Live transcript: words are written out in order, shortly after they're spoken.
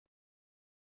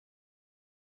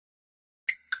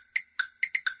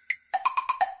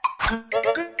Right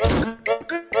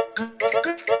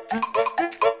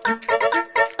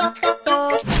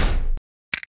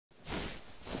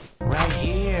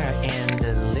here in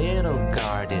the little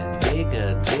garden, dig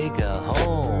a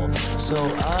hole. So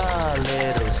a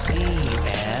little seed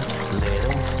and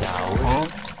little flowers.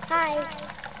 Hi.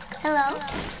 Hello.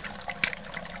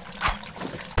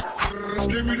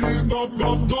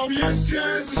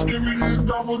 Skibidibopyesyesyes,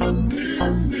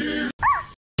 skibidibopyesyesyes.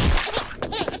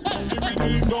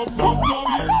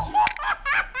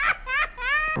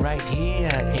 Right here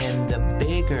in the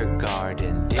bigger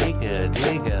garden, dig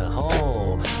a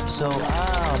hole. So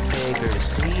a bigger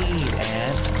seed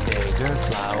and bigger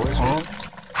flowers.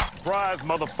 Surprise,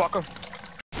 motherfucker.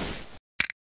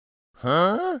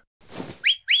 Huh?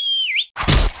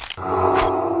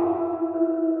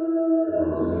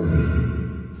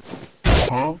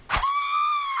 Huh?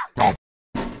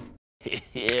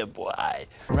 Yeah, boy.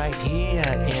 Right here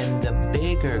in the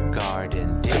bigger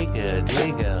garden, dig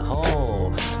a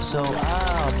hole. So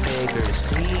a bigger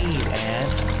seed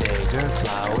and bigger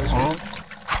flowers.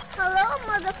 Hello,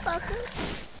 motherfucker.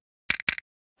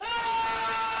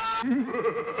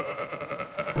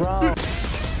 Bro.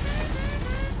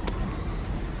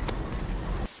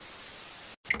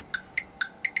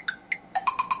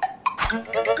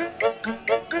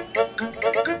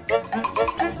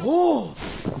 Oh.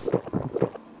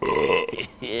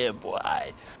 Yeah,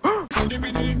 boy.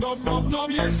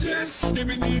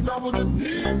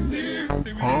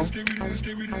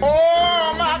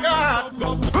 Oh my God!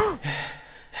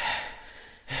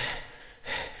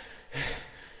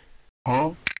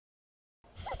 Huh?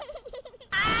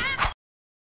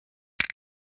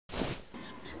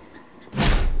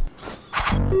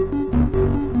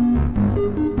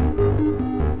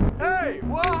 Hey,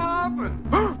 what happened?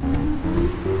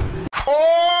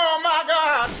 Oh my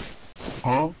God!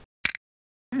 Huh?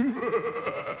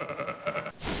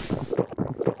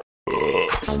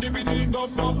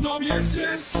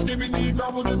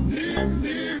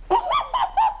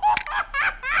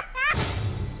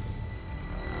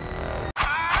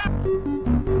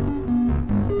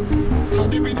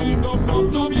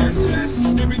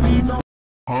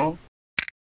 Huh?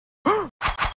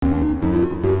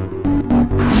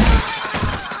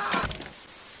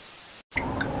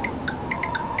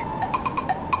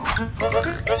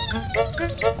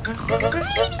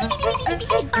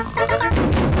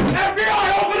 FBI,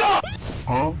 open up!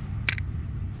 Huh?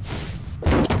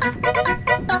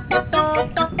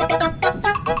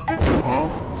 Huh?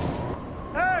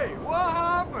 Hey, what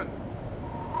happened?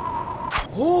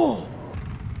 Oh.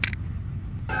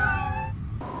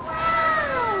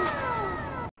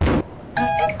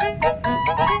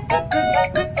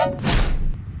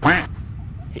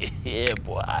 Yeah,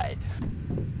 boy.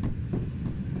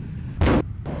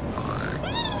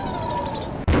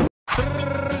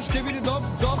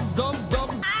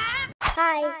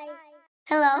 Hi.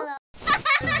 Hello.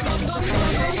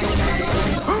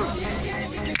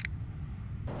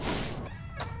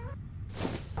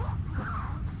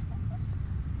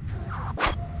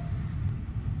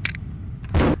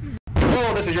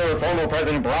 Hello, this is your former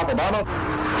President Barack Obama.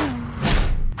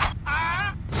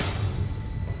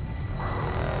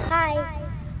 Hi.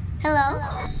 Hello.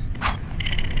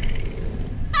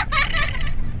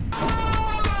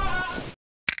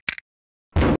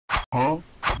 Huh?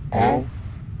 Huh?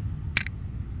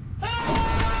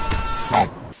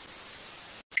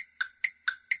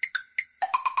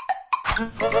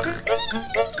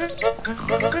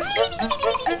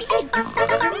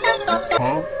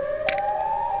 Huh?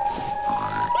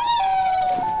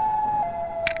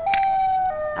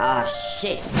 Ah,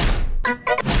 shit.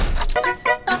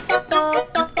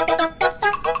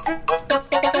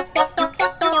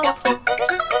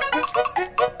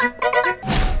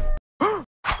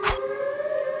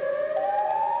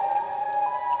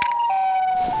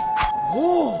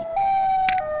 Oh.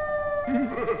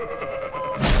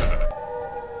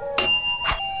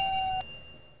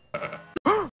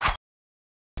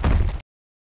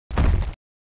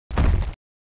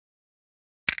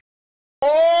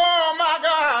 Oh my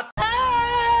God!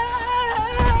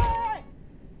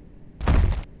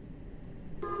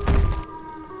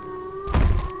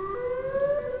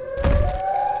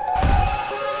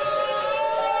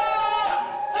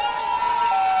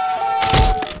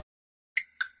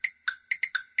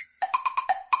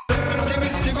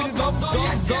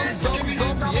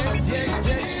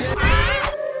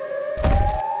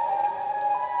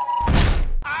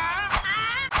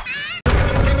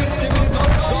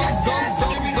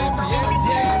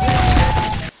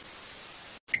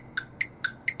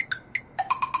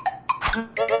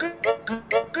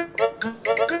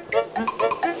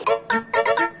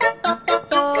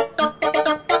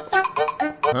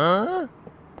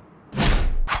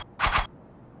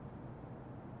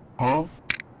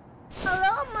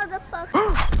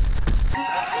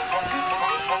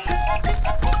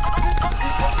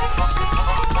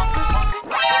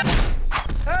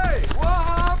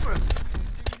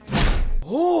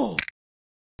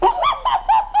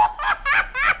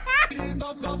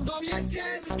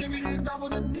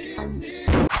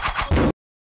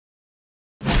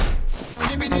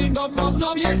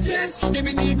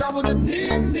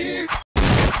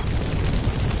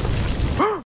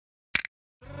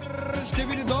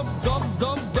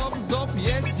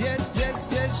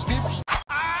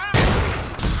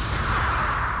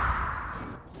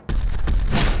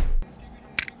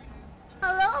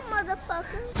 Hello,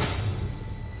 motherfucker.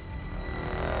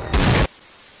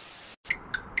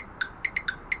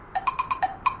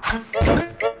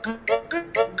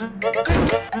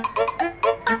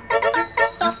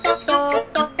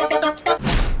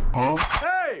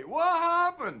 Hey, what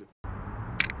happened?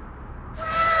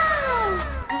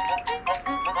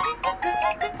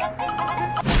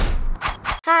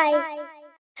 Hi.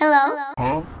 Hello.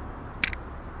 Huh?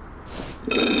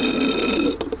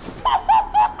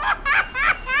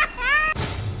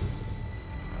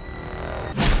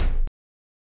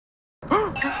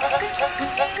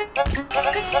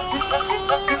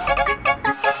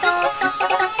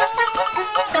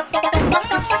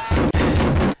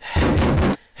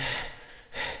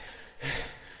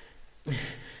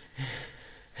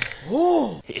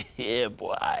 Yeah,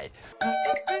 boy.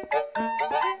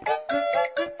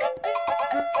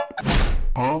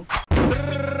 Huh?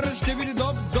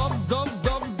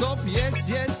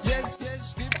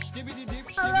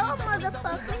 Hello,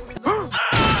 motherfucker. Huh?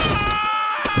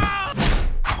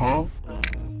 Huh?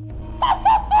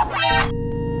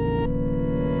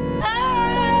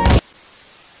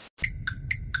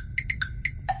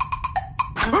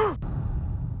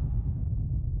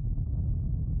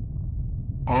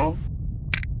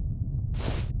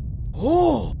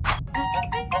 Oh!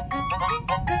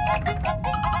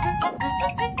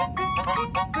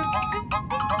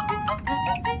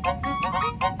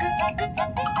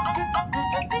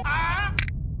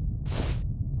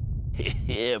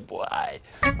 Yeah, boy.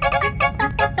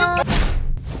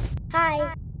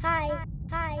 Hi. Hi.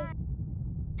 Hi.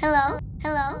 Hello.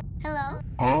 Hello. Hello.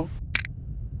 Huh?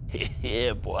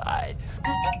 Yeah, boy.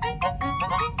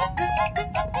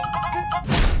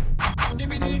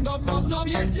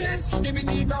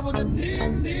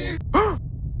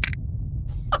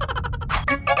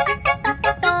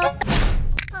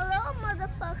 Hello,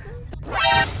 motherfucker.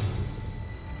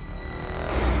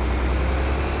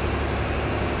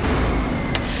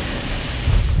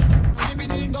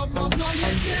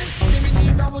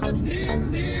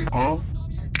 Huh?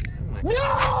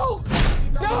 No!